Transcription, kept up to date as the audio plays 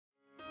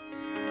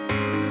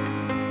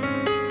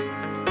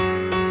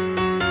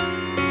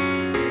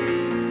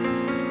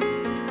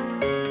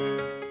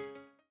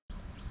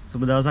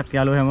සුබ දවසක්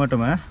යාළුවෝ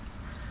හැමෝටම.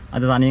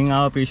 අද තනියෙන්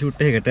ආව ප්‍රී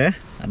ෂූට් එකකට.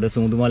 අද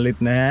සුමුදු මල්ලිත්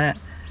නැහැ,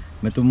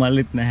 මෙතුම්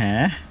මල්ලිත්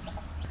නැහැ.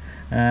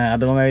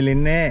 අද මම ඇවිල්ලා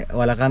ඉන්නේ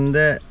වලකන්ද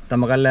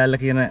තමකල්ලෑල්ල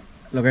කියන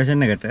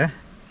ලොකේෂන් එකට.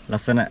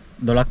 ලස්සන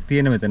දොලක්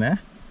තියෙන මෙතන.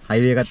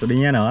 හයිවේ එකත්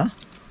උඩින් යනවා.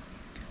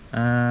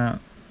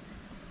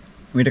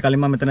 මීට කලින්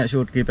මම මෙතන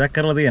ෂූට් කීපයක්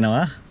කරලා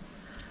තියෙනවා.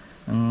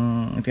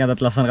 ඉතින්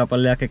අදත් ලස්සන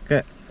කපල් එකක් එක්ක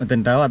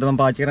මෙතනට ආවා. අද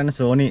මම පාවිච්චි කරන්නේ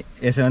sony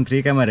a7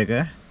 III කැමරා එක.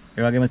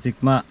 ඒ වගේම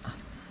sigma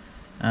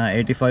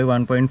 85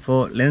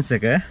 1.4 lens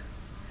එක.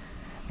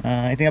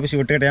 ඉතින් අපි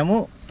ෂූට් එකට යමු.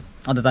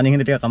 අද තනියෙන්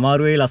හින්දා ටිකක්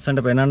අමාරු වෙයි,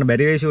 ලස්සනට පෙන්වන්න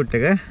බැරි වෙයි ෂූට්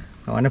එක.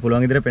 කවන්න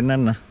පුළුවන් විදිහට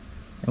පෙන්වන්න.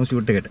 යමු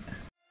ෂූට් එකට.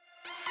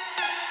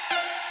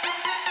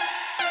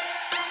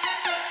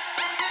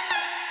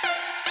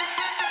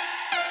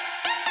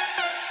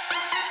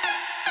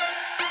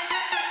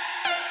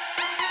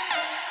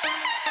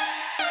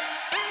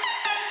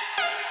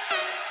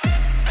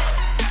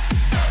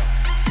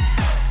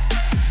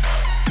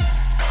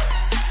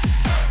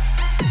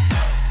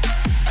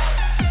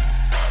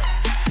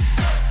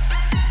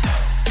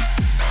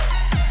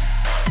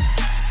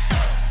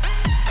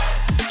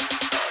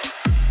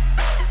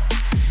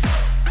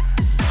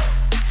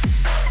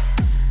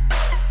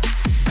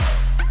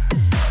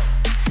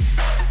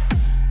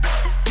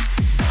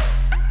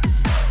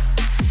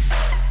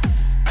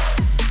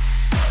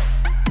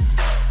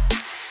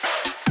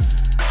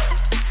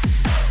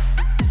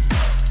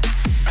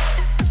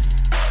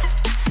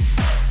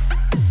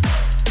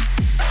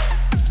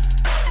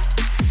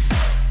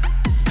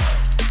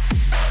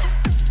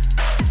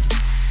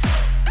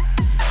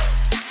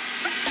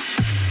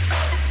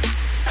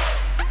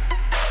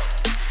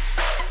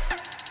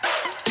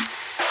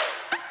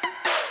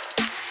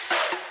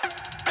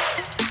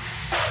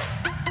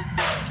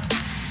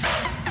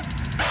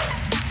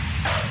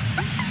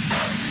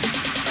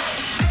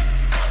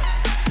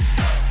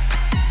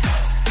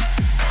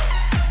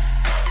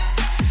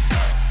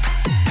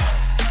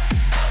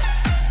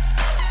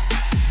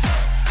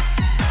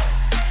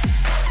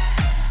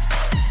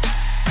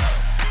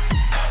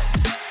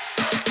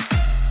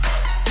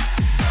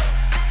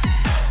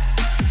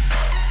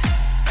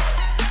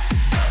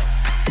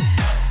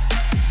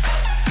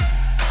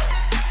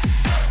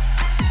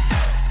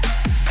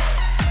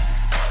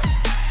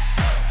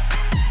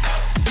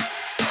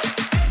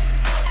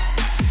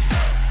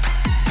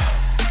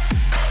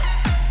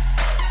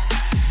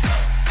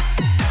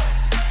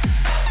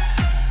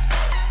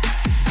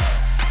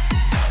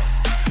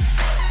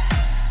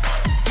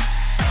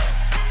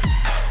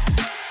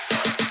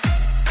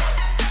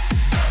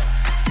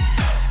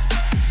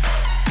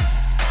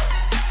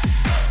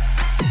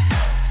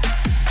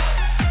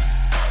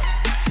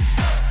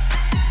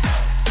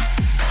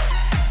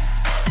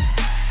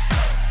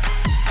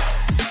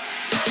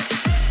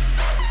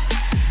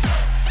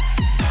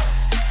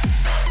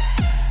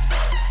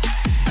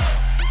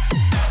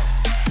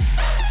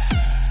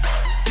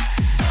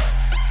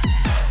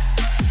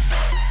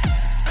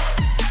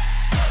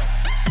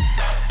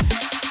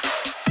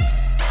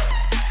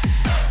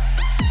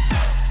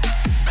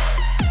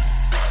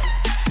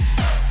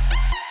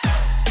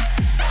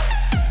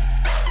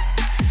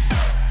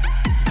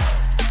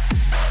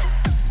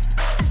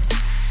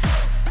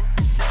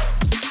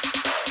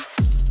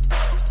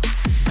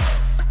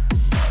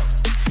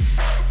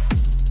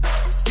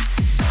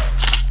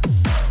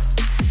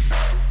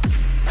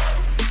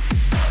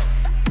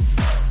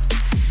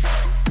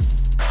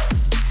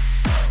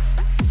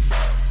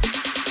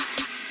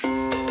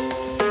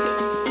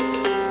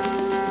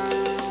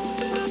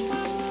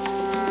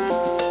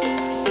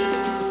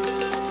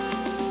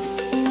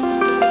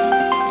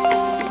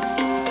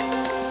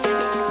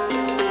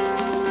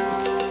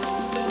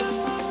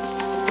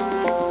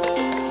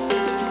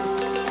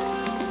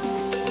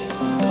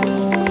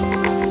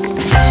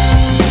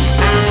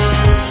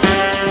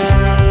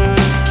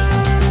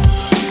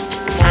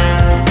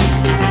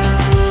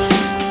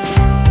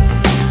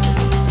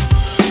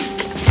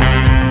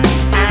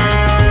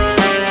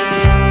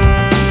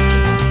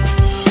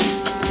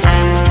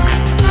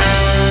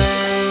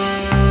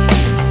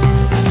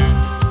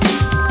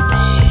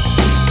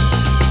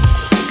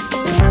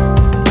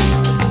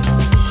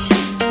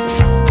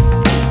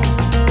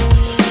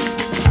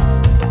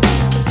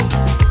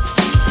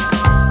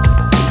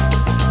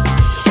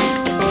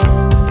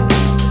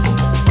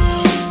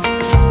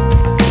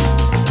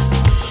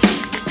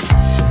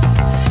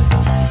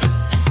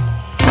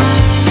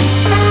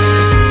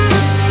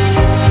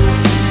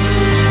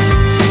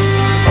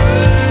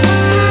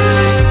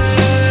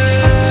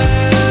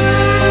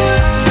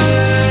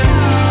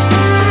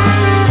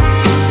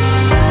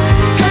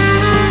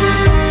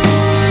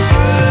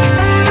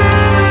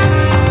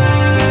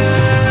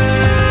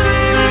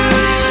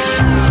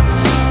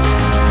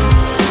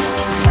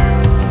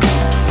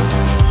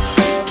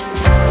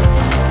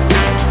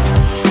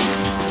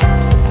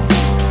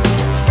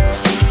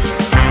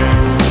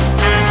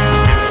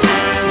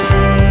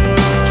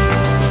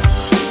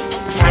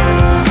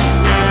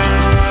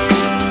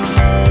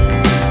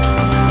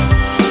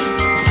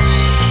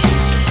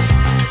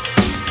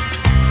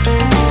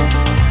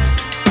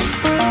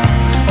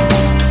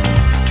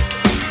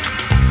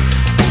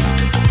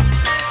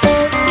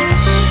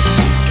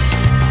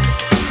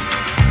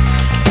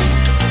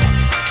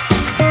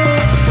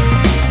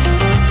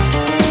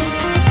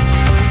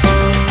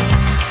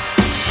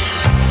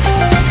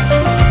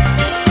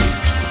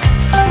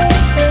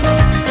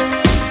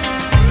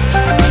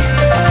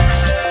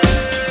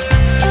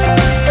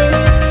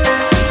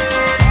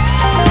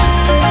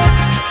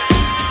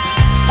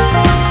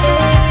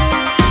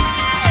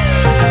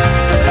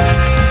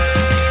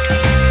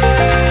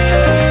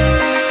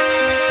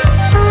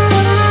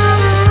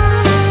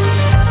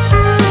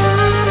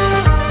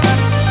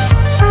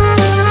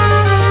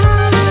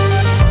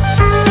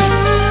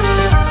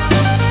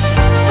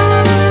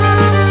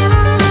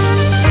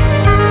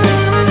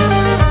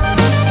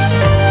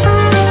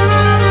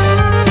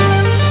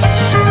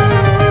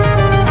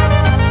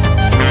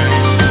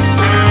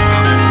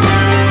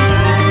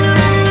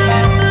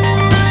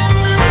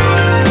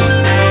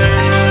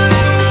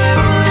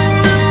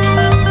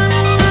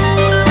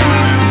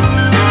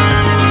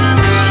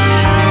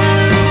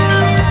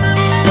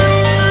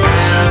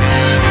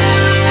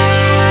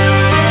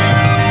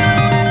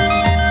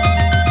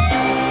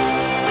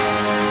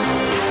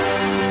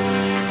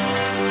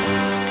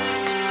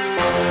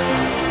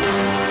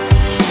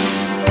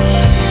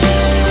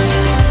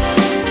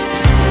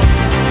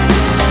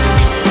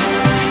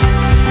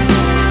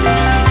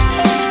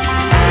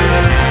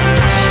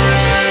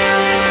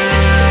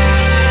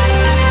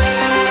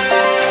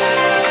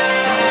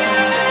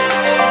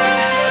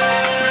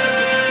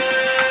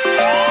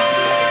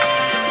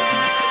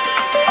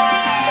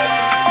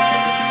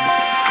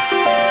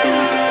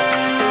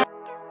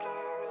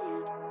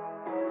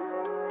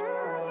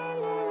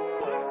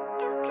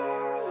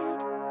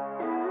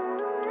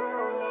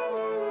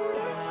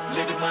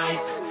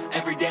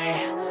 every day,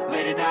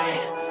 late at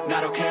night,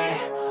 not okay.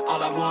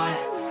 All I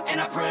want,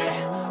 and I pray,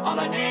 all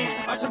I need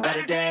are some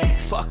better days.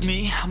 Fuck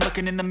me, I'm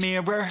looking in the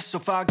mirror, so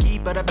foggy,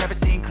 but I've never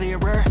seen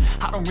clearer.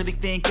 I don't really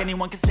think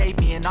anyone can save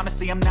me, and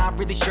honestly I'm not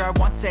really sure I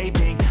want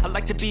saving. I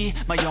like to be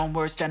my own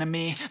worst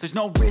enemy. There's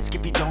no risk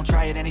if you don't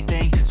try at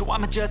anything, so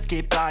I'ma just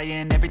keep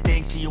buying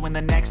everything. See you in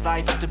the next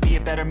life, have to be a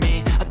better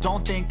me. I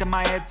don't think that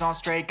my head's on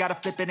straight, gotta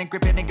flip it and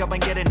grip it and go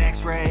and get an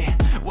x-ray.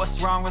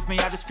 What's wrong with me?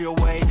 I just feel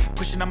weight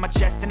pushing on my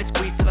chest and it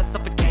squeezes till I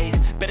suffocate.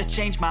 Better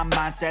change my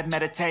mindset,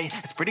 meditate.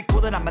 It's pretty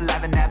cool that I'm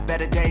alive and have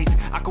better days.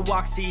 I could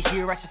walk, see,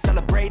 hear, I should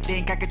celebrate.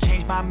 Think I could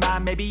change my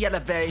mind, maybe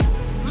elevate.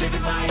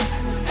 Living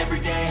life, every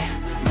day,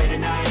 late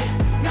at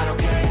night, not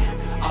okay.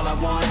 All I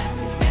want,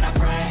 and I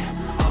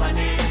pray, all I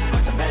need are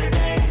some better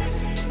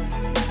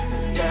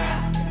days.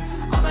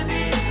 Yeah, all I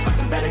need are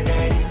some better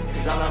days.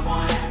 Cause all I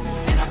want,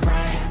 and I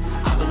pray,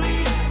 I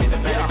believe in the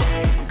better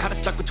days. I'm kinda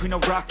stuck between a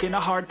rock and a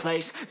hard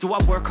place. Do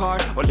I work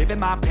hard or live at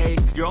my pace?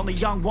 You're only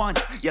young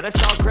once, yeah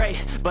that's all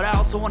great, but I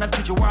also want a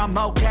future where I'm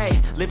okay.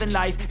 Living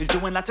life is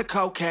doing lots of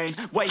cocaine.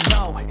 Wait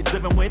no, it's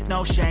living with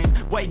no shame.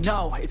 Wait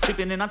no, it's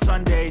sleeping in on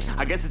Sundays.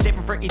 I guess it's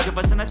different for each of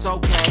us and that's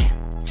okay.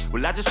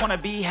 Well I just wanna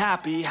be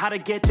happy, how to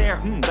get there?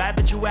 Glad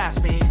that you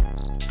asked me.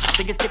 I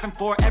think it's different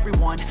for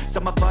everyone.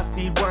 Some of us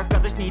need work,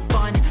 others need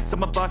fun.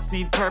 Some of us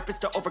need purpose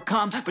to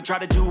overcome. But try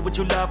to do what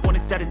you love when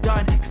it's said and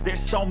done. Cause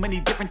there's so many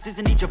differences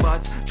in each of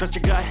us. Trust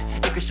your gut,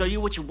 it can show you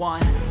what you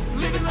want.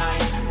 Living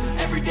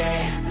life, every day,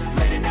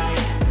 late at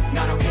night,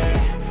 not okay.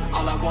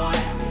 All I want,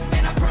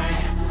 and I pray,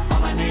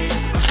 all I need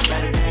are some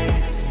better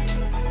days.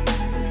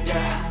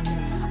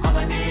 Yeah, all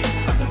I need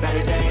are some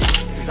better days.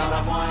 Cause all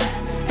I want,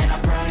 and I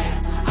pray,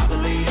 I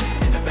believe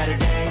in the better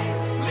days.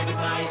 Living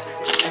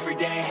life, every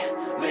day,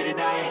 late at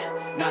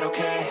night, not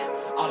okay.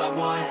 All I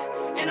want,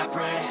 and I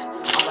pray,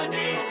 all I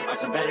need are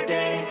some better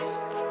days.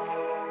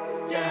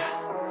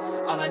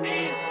 Yeah, all I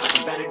need are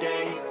some better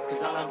days.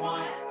 Cause all I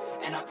want,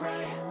 and I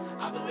pray,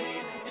 I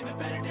believe in the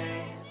better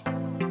days.